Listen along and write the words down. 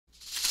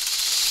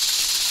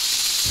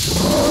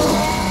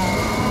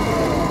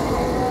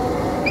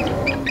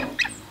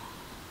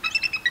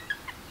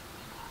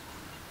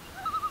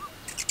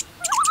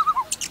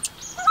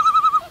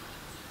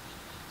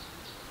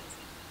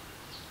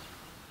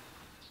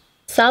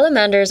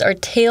Salamanders are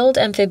tailed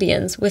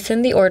amphibians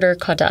within the order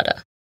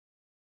Caudata.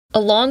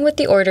 Along with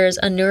the orders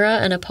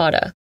Anura and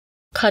Apoda,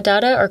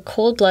 Caudata are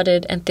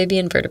cold-blooded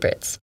amphibian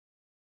vertebrates.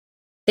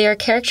 They are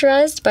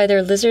characterized by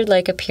their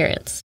lizard-like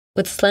appearance,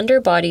 with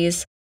slender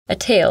bodies, a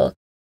tail,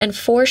 and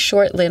 4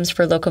 short limbs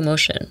for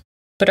locomotion,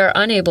 but are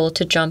unable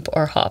to jump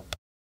or hop.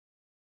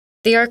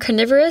 They are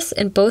carnivorous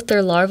in both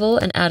their larval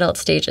and adult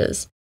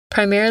stages,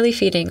 primarily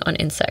feeding on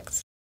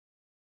insects.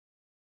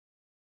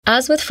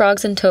 As with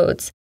frogs and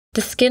toads,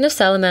 the skin of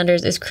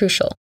salamanders is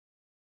crucial.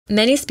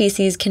 Many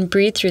species can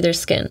breathe through their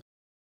skin,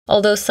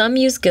 although some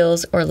use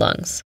gills or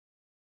lungs.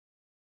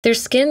 Their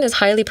skin is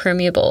highly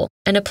permeable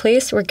and a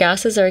place where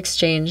gases are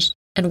exchanged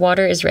and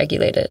water is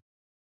regulated.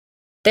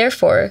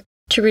 Therefore,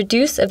 to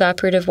reduce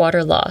evaporative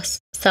water loss,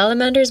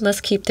 salamanders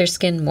must keep their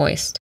skin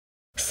moist,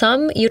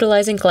 some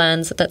utilizing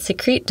glands that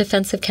secrete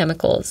defensive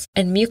chemicals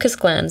and mucus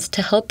glands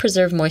to help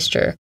preserve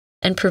moisture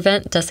and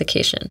prevent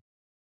desiccation.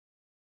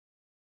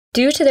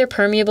 Due to their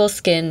permeable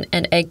skin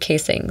and egg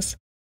casings,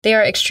 they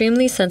are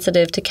extremely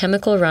sensitive to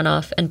chemical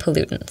runoff and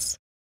pollutants.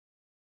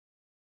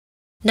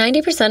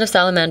 90% of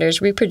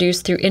salamanders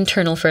reproduce through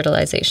internal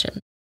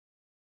fertilization.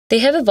 They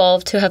have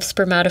evolved to have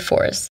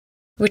spermatophores,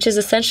 which is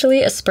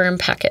essentially a sperm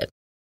packet.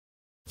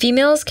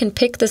 Females can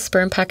pick the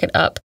sperm packet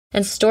up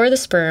and store the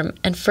sperm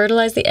and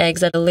fertilize the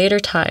eggs at a later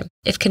time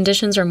if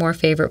conditions are more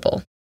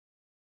favorable.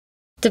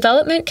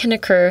 Development can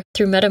occur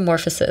through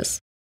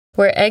metamorphosis,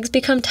 where eggs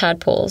become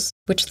tadpoles,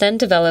 which then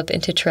develop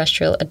into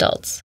terrestrial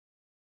adults.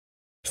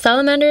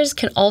 Salamanders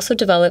can also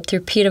develop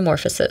through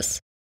pedomorphosis,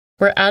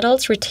 where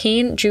adults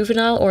retain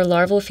juvenile or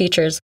larval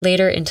features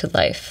later into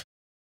life.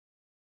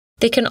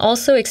 They can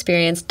also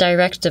experience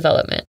direct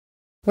development,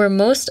 where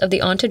most of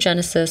the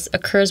ontogenesis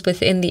occurs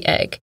within the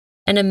egg,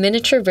 and a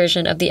miniature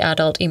version of the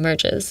adult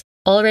emerges,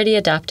 already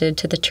adapted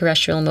to the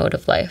terrestrial mode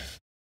of life.